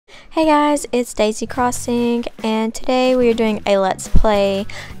Hey guys, it's Daisy Crossing, and today we are doing a let's play,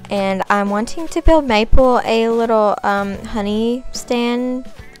 and I'm wanting to build Maple a little honey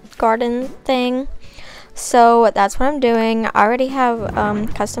stand garden thing. So that's what I'm doing. I already have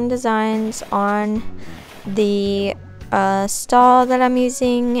custom designs on the stall that I'm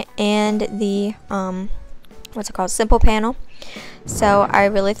using and the what's it called, simple panel. So I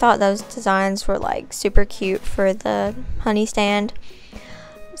really thought those designs were like super cute for the honey stand.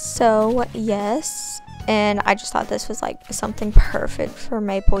 So yes, and I just thought this was like something perfect for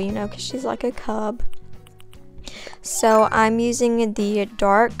Maple, you know, because she's like a cub. So I'm using the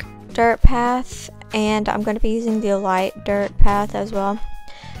dark dirt path, and I'm going to be using the light dirt path as well.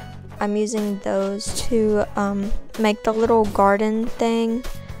 I'm using those to make the little garden thing,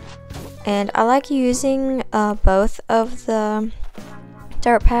 and I like using both of the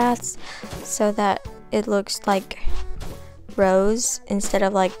dirt paths so that it looks like rows instead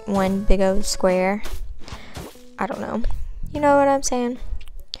of like one big old square. I don't know, you know what I'm saying?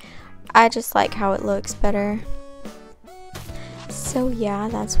 I just like how it looks better. So yeah,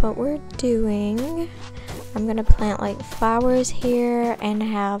 that's what we're doing. I'm gonna plant like flowers here and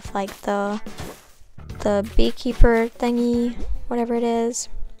have like the beekeeper thingy, whatever it is,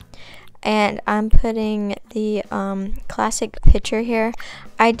 and I'm putting the classic picture here.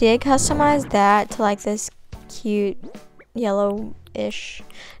 I did customize that to like this cute yellowish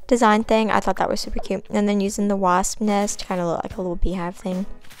design thing. I thought that was super cute, and then using the wasp nest to kind of look like a little beehive thing.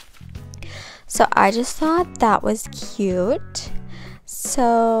 So I just thought that was cute.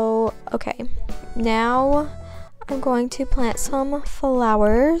 So okay, now I'm going to plant some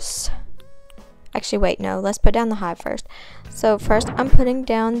flowers. Actually wait, no, let's put down the hive first. So first I'm putting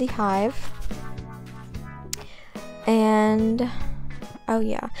down the hive, and oh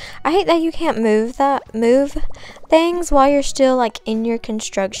yeah, I hate that you can't move things while you're still like in your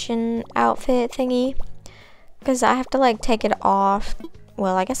construction outfit thingy, because I have to like take it off.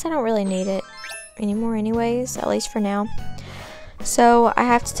 Well, I guess I don't really need it anymore anyways, at least for now. So I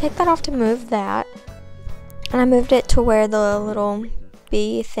have to take that off to move that, and I moved it to where the little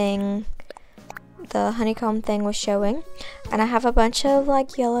bee thing, the honeycomb thing, was showing. And I have a bunch of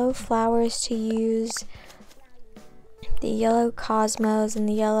like yellow flowers to use. The yellow cosmos and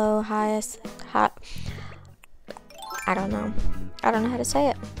the yellow I don't know how to say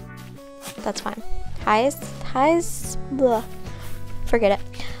it. That's fine. Blah. Forget it.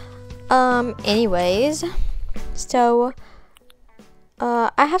 Anyways, so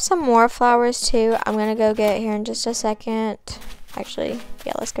I have some more flowers too. I'm gonna go get here in just a second. Actually,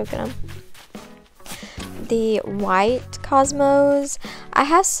 yeah, let's go get them. The white cosmos, I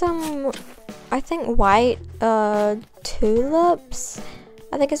have some, I think white tulips,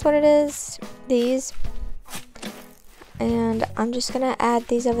 I think is what it is, these, and I'm just gonna add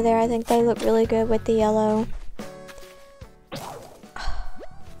these over there. I think they look really good with the yellow.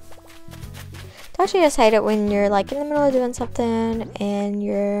 Don't you just hate it when you're like in the middle of doing something and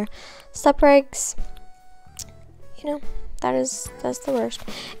your stuff breaks? You know, that's the worst.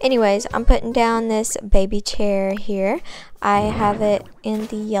 Anyways, I'm putting down this baby chair here. I have it in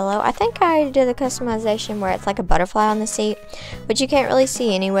the yellow. I think I did a customization where it's like a butterfly on the seat, but you can't really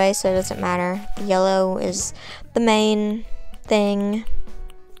see anyway, so it doesn't matter. The yellow is the main thing.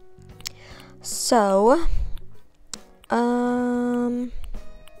 So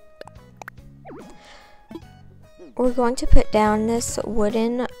we're going to put down this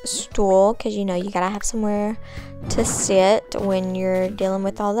wooden stool, because you know you gotta have somewhere to sit when you're dealing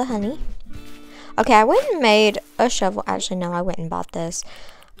with all the honey. Okay, I went and made a shovel. Actually, no, I went and bought this.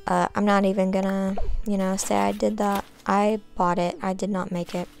 I'm not even gonna, you know, say I did that. I bought it. I did not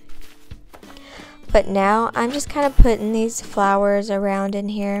make it. But now I'm just kind of putting these flowers around in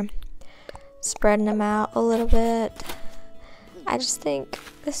here, spreading them out a little bit. I just think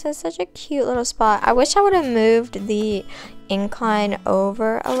this is such a cute little spot. I wish I would have moved the incline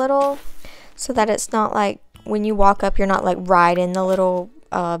over a little so that it's not like when you walk up, you're not like right in the little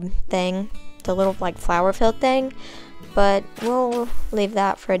thing, the little like flower filled thing. But we'll leave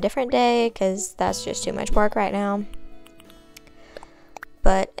that for a different day because that's just too much work right now.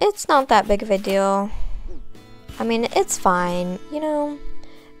 But it's not that big of a deal. I mean, it's fine, you know,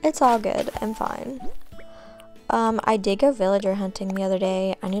 it's all good and fine. I did go villager hunting the other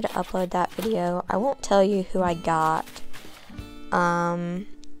day. I need to upload that video. I won't tell you who I got.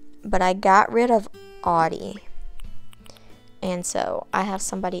 But I got rid of Audie. And so I have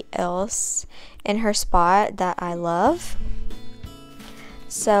somebody else in her spot that I love.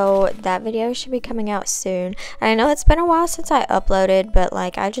 so that video should be coming out soon. And I know it's been a while since I uploaded, but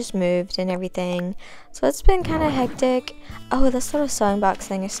like I just moved and everything, so it's been kind of hectic. Oh, this little sewing box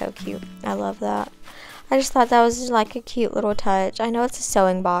thing is so cute. I love that. I just thought that was like a cute little touch. I know it's a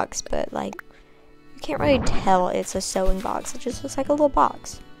sewing box, but like you can't really tell it's a sewing box. It just looks like a little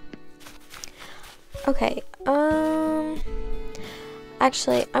box. Okay,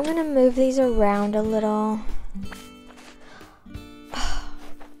 actually, I'm gonna move these around a little.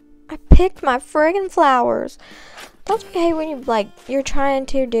 I picked my friggin' flowers. Don't you hate when you're trying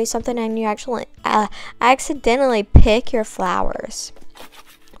to do something and you actually accidentally pick your flowers?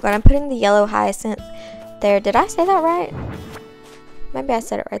 But I'm putting the yellow hyacinth there. Did I say that right? Maybe I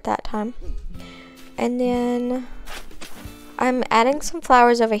said it right that time. And then I'm adding some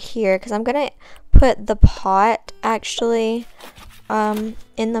flowers over here because I'm gonna put the pot actually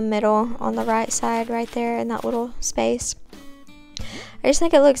in the middle on the right side right there in that little space. I just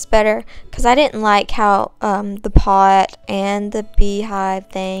think it looks better because I didn't like how the pot and the beehive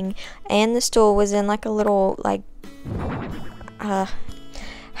thing and the stool was in like a little like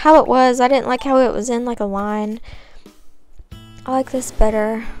how it was. I didn't like how it was in like a line. I like this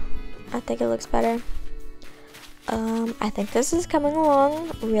better. I think it looks better. I think this is coming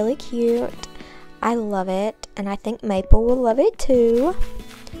along really cute. I love it, and I think Maple will love it too.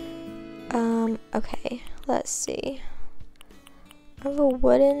 Okay, let's see. I have a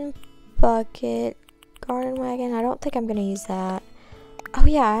wooden bucket, garden wagon. I don't think I'm gonna use that. Oh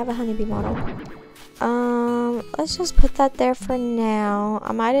yeah, I have a honeybee model. Let's just put that there for now.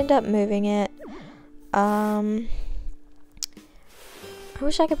 I might end up moving it. I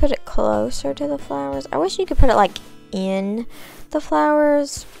wish I could put it closer to the flowers. I wish you could put it like in the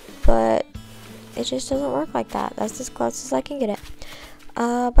flowers, but it just doesn't work like that. That's as close as I can get it.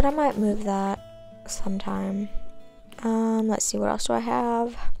 But I might move that sometime. Let's see, what else do I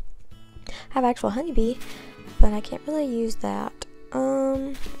have? I have actual honeybee, but I can't really use that.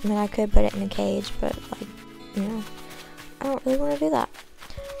 I mean, I could put it in a cage, but like, you know, I don't really want to do that.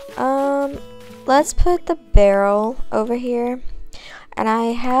 Let's put the barrel over here. And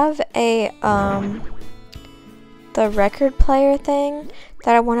I have a, the record player thing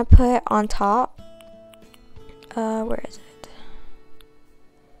that I want to put on top. Where is it?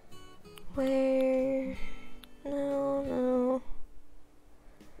 Where? No.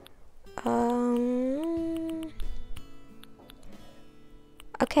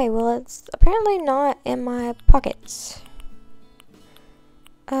 Okay, well, it's apparently not in my pockets.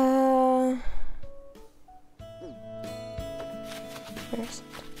 Where is it?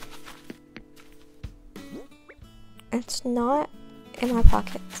 It's not in my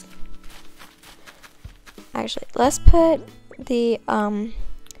pockets. Actually, let's put the,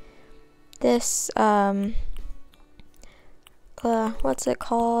 what's it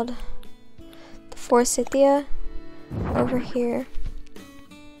called? The forsythia over here.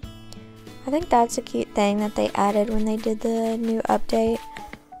 I think that's a cute thing that they added when they did the new update,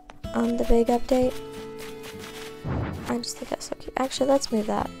 the big update. I just think that's so cute. Actually, let's move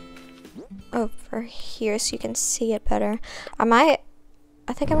that over here so you can see it better. I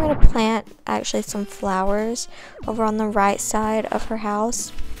think I'm gonna plant actually some flowers over on the right side of her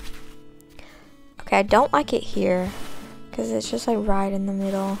house. Okay, I don't like it here because it's just like right in the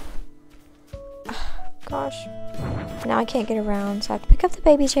middle. Gosh, now I can't get around, so I have to pick up the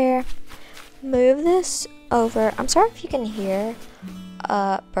baby chair, move this over. I'm sorry if you can hear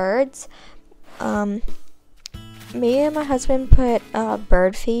birds. Me and my husband put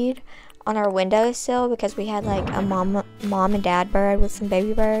bird feed on our windowsill because we had like a mom and dad bird with some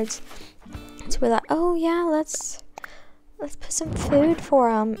baby birds. So we're like, oh yeah, let's put some food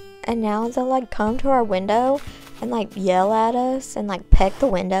for them. And now they'll like come to our window and like yell at us and like peck the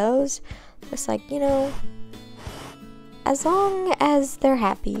windows. It's like, you know, as long as they're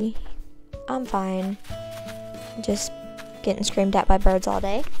happy, I'm fine. Just getting screamed at by birds all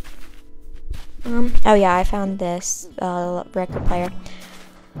day. Oh yeah, I found this record player.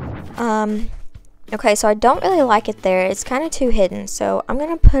 Okay, so I don't really like it there. It's kind of too hidden, so I'm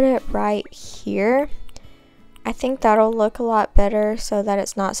gonna put it right here. I think that'll look a lot better so that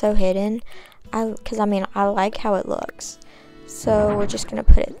it's not so hidden. Because I mean, I like how it looks. So we're just gonna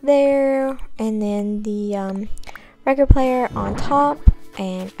put it there, and then the record player on top,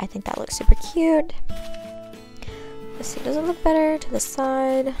 and I think that looks super cute. Let's see, does it look better to the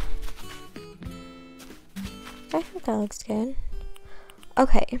side? I think that looks good.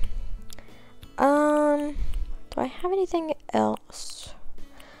 Okay. Do I have anything else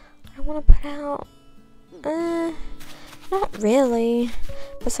I want to put out? Not really.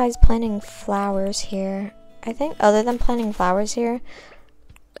 Besides planting flowers here. I think other than planting flowers here,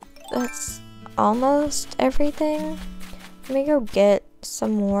 that's almost everything. Let me go get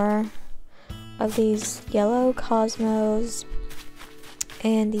some more of these yellow cosmos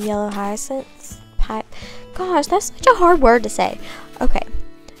and the yellow hyacinths. Gosh, that's such a hard word to say. Okay.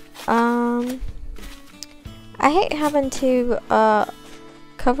 I hate having to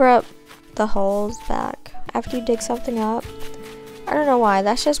cover up the holes back after you dig something up. I don't know why.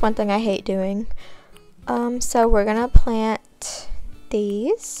 That's just one thing I hate doing. So we're gonna plant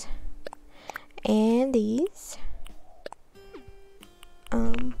these and these.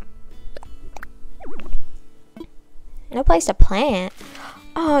 No place to plant.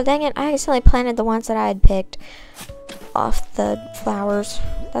 Oh, dang it. I accidentally planted the ones that I had picked off the flowers.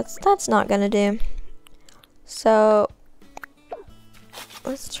 That's not gonna do. So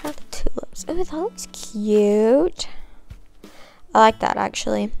let's try the tulips. Oh, that looks cute. I like that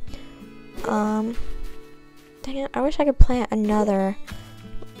actually. Dang it, I wish I could plant another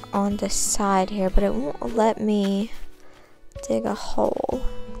on the side here, but it won't let me dig a hole.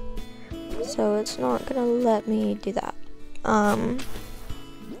 So it's not gonna let me do that.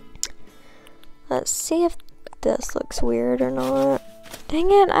 Let's see if this looks weird or not. Dang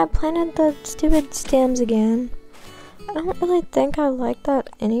it, I planted the stupid stems again. I don't really think I like that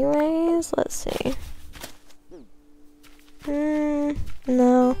anyways. Let's see.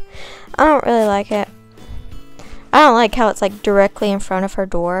 No, I don't really like it. I don't like how it's like directly in front of her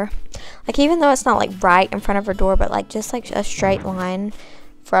door. Like even though it's not like right in front of her door, but like just like a straight line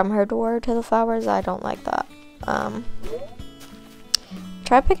from her door to the flowers, I don't like that.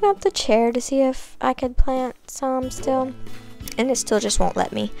 Try picking up the chair to see if I could plant some still, and it still just won't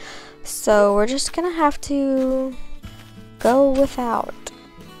let me. So we're just gonna have to go without,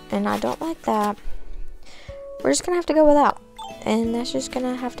 and I don't like that. We're just gonna have to go without, and that's just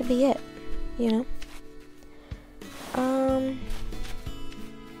gonna have to be it, you know.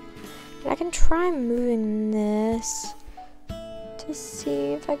 I can try moving this to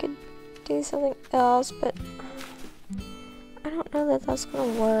see if I could do something else, but I don't know that that's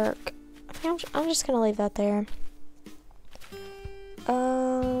gonna work. I think I'm just gonna leave that there.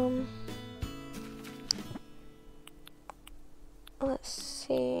 Let's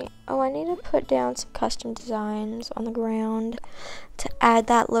see. Oh, I need to put down some custom designs on the ground to add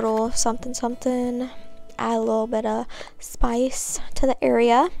that little something something. Add a little bit of spice to the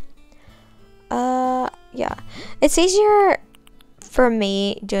area. Yeah. It's easier for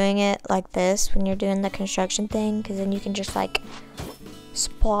me doing it like this when you're doing the construction thing, because then you can just like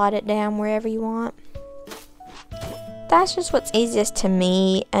splot it down wherever you want. That's just what's easiest to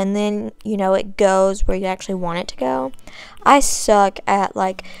me, and then you know it goes where you actually want it to go. I suck at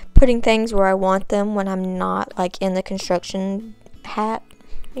like putting things where I want them when I'm not like in the construction hat,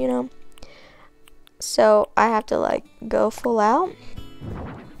 you know. So I have to like go full out.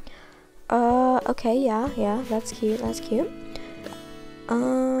 Okay, yeah, that's cute, that's cute.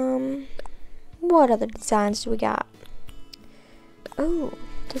 What other designs do we got? Oh,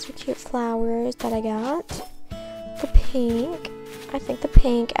 those are cute flowers that I got. The pink. I think the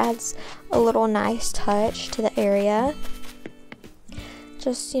pink adds a little nice touch to the area.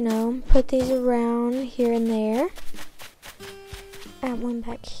 Just, you know, put these around here and there. Add one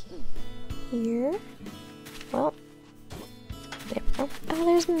back here. Well, there we go. Oh,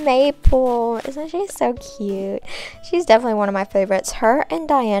 there's Maple. Isn't she so cute? She's definitely one of my favorites. Her and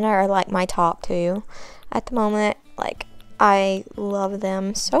Diana are like my top two at the moment. Like, I love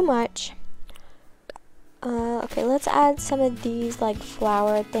them so much. Okay, let's add some of these like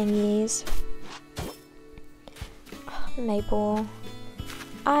flower thingies. Oh, Maple,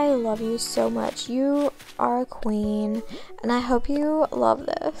 I love you so much. You are a queen, and I hope you love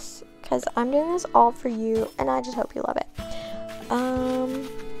this, because I'm doing this all for you, and I just hope you love it.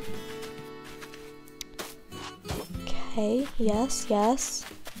 Okay, yes,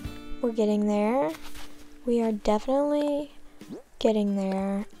 we're getting there. We are definitely getting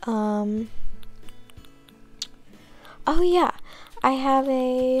there. Oh yeah, I have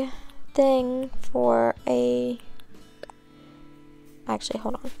a thing for a, actually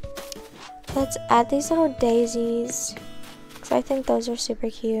hold on. Let's add these little daisies, because I think those are super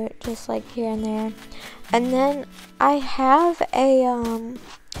cute, just like here and there. And then I have a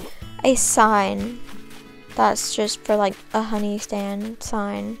sign that's just for like a honey stand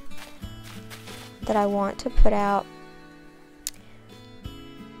sign that I want to put out.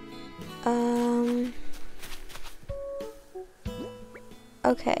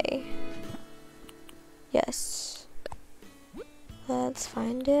 Okay. Yes. Let's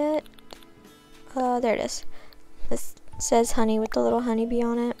find it. There it is. This says honey with the little honeybee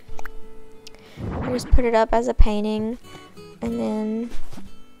on it. I just put it up as a painting, and then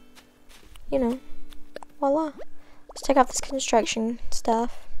you know, voila. Let's take off this construction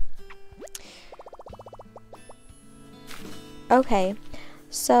stuff. Okay,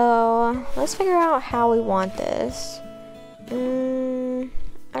 so let's figure out how we want this.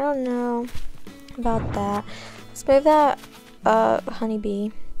 I don't know about that. Let's move that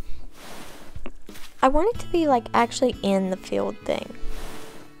honeybee. I want it to be like actually in the field thing.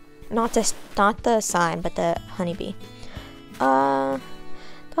 Not the sign, but the honeybee. That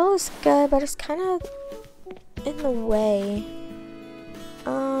looks good, but it's kind of in the way.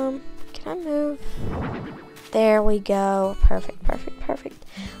 Can I move? There we go. Perfect, perfect, perfect.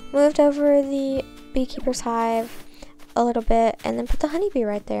 Moved over the beekeeper's hive a little bit and then put the honeybee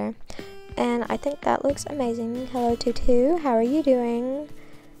right there. And I think that looks amazing. Hello, Tutu. How are you doing?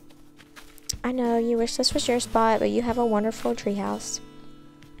 I know you wish this was your spot, but you have a wonderful treehouse.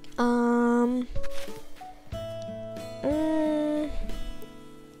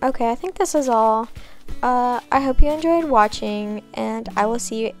 Okay, I think this is all. I hope you enjoyed watching, and I will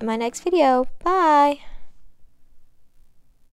see you in my next video. Bye!